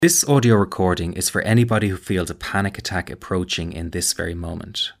This audio recording is for anybody who feels a panic attack approaching in this very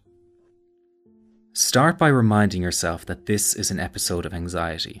moment. Start by reminding yourself that this is an episode of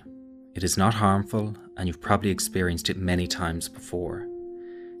anxiety. It is not harmful, and you've probably experienced it many times before.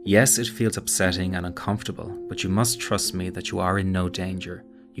 Yes, it feels upsetting and uncomfortable, but you must trust me that you are in no danger.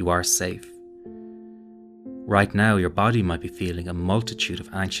 You are safe. Right now, your body might be feeling a multitude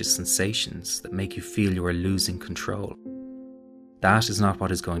of anxious sensations that make you feel you are losing control. That is not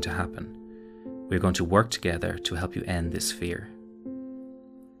what is going to happen. We're going to work together to help you end this fear.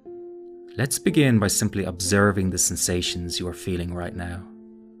 Let's begin by simply observing the sensations you are feeling right now.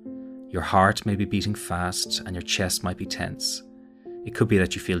 Your heart may be beating fast and your chest might be tense. It could be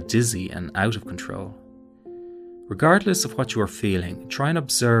that you feel dizzy and out of control. Regardless of what you are feeling, try and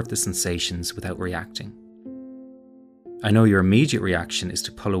observe the sensations without reacting. I know your immediate reaction is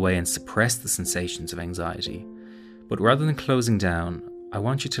to pull away and suppress the sensations of anxiety. But rather than closing down, I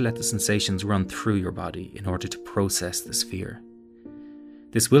want you to let the sensations run through your body in order to process this fear.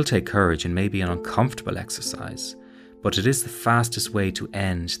 This will take courage and may be an uncomfortable exercise, but it is the fastest way to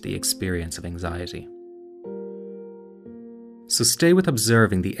end the experience of anxiety. So stay with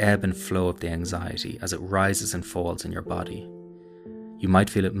observing the ebb and flow of the anxiety as it rises and falls in your body. You might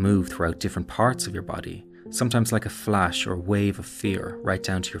feel it move throughout different parts of your body, sometimes like a flash or wave of fear right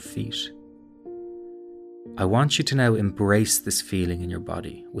down to your feet. I want you to now embrace this feeling in your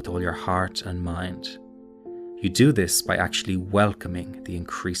body with all your heart and mind. You do this by actually welcoming the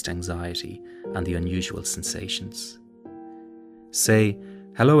increased anxiety and the unusual sensations. Say,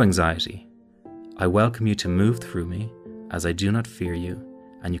 "Hello, anxiety. I welcome you to move through me as I do not fear you,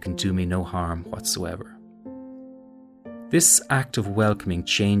 and you can do me no harm whatsoever." This act of welcoming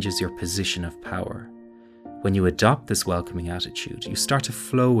changes your position of power. When you adopt this welcoming attitude, you start to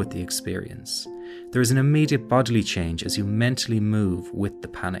flow with the experience. There is an immediate bodily change as you mentally move with the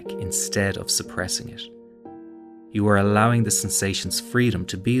panic instead of suppressing it. You are allowing the sensations freedom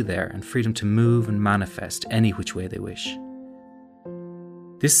to be there and freedom to move and manifest any which way they wish.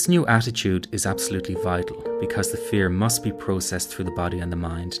 This new attitude is absolutely vital because the fear must be processed through the body and the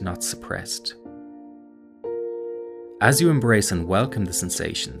mind, not suppressed. As you embrace and welcome the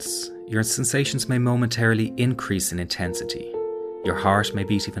sensations, your sensations may momentarily increase in intensity. Your heart may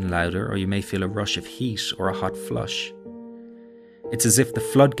beat even louder, or you may feel a rush of heat or a hot flush. It's as if the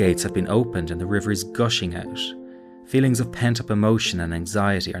floodgates have been opened and the river is gushing out. Feelings of pent-up emotion and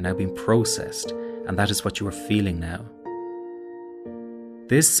anxiety are now being processed, and that is what you are feeling now.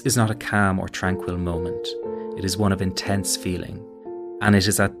 This is not a calm or tranquil moment. It is one of intense feeling, and it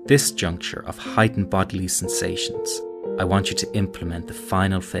is at this juncture of heightened bodily sensations I want you to implement the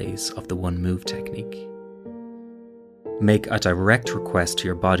final phase of the one move technique. Make a direct request to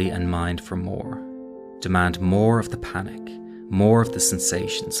your body and mind for more. Demand more of the panic, more of the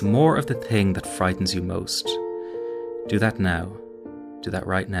sensations, more of the thing that frightens you most. Do that now. Do that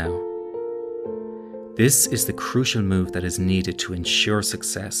right now. This is the crucial move that is needed to ensure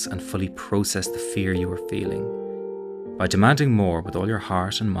success and fully process the fear you are feeling. By demanding more with all your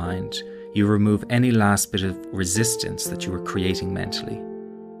heart and mind, you remove any last bit of resistance that you are creating mentally.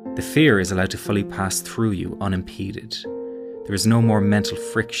 The fear is allowed to fully pass through you unimpeded. There is no more mental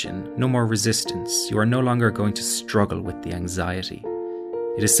friction, no more resistance. You are no longer going to struggle with the anxiety.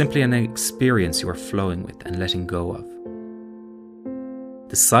 It is simply an experience you are flowing with and letting go of.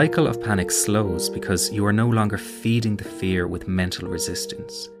 The cycle of panic slows because you are no longer feeding the fear with mental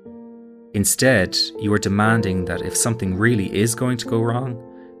resistance. Instead, you are demanding that if something really is going to go wrong,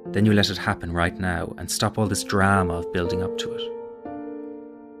 then you let it happen right now and stop all this drama of building up to it.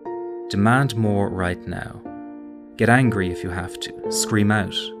 Demand more right now. Get angry if you have to. Scream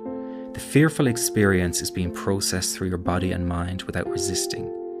out. The fearful experience is being processed through your body and mind without resisting.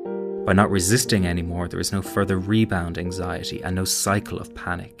 By not resisting anymore, there is no further rebound anxiety and no cycle of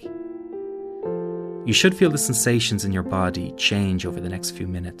panic. You should feel the sensations in your body change over the next few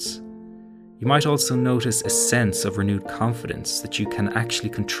minutes. You might also notice a sense of renewed confidence that you can actually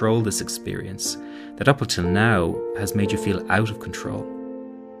control this experience that up until now has made you feel out of control.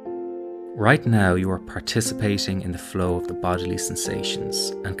 Right now, you are participating in the flow of the bodily sensations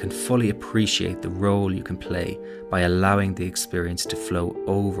and can fully appreciate the role you can play by allowing the experience to flow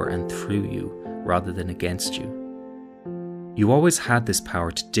over and through you rather than against you. You always had this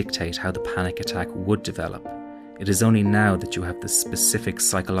power to dictate how the panic attack would develop. It is only now that you have the specific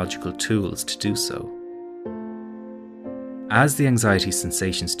psychological tools to do so. As the anxiety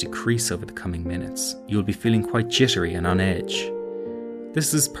sensations decrease over the coming minutes, you will be feeling quite jittery and on edge.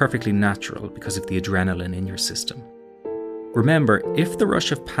 This is perfectly natural because of the adrenaline in your system. Remember, if the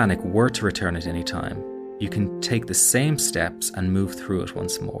rush of panic were to return at any time, You can take the same steps and move through it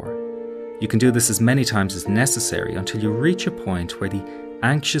once more. You can do this as many times as necessary until you reach a point where the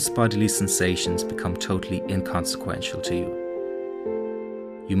anxious bodily sensations become totally inconsequential to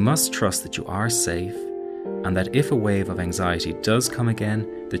you. You must trust that you are safe and that if a wave of anxiety does come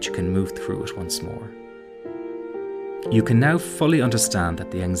again, that you can move through it once more. You can now fully understand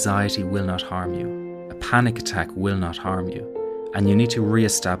that the anxiety will not harm you, a panic attack will not harm you, and you need to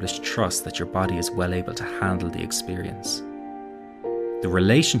re-establish trust that your body is well able to handle the experience. The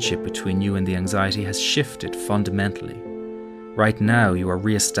relationship between you and the anxiety has shifted fundamentally. Right now, you are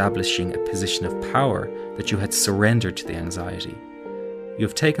re-establishing a position of power that you had surrendered to the anxiety. You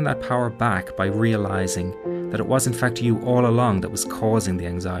have taken that power back by realizing that it was in fact you all along that was causing the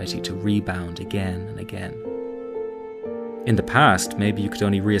anxiety to rebound again and again. In the past, maybe you could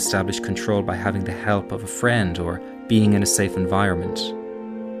only re-establish control by having the help of a friend or being in a safe environment.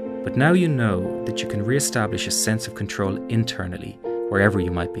 But now you know that you can re-establish a sense of control internally, wherever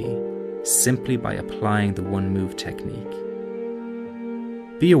you might be, simply by applying the one move technique.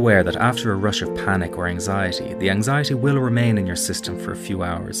 Be aware that after a rush of panic or anxiety, the anxiety will remain in your system for a few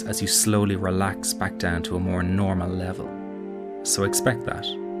hours as you slowly relax back down to a more normal level. So expect that.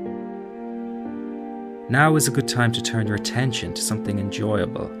 Now is a good time to turn your attention to something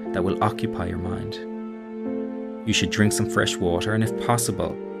enjoyable that will occupy your mind. You should drink some fresh water, and if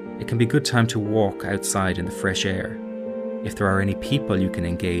possible, it can be a good time to walk outside in the fresh air. If there are any people you can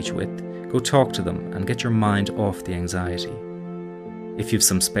engage with, go talk to them and get your mind off the anxiety. If you've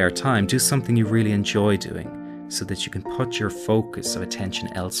some spare time, do something you really enjoy doing so that you can put your focus of attention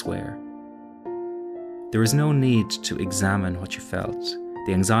elsewhere. There is no need to examine what you felt.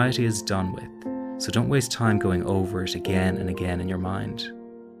 The anxiety is done with, so don't waste time going over it again and again in your mind.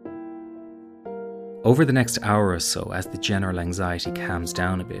 Over the next hour or so, as the general anxiety calms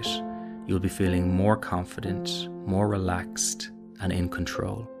down a bit, you'll be feeling more confident, more relaxed, and in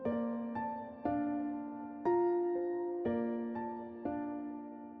control.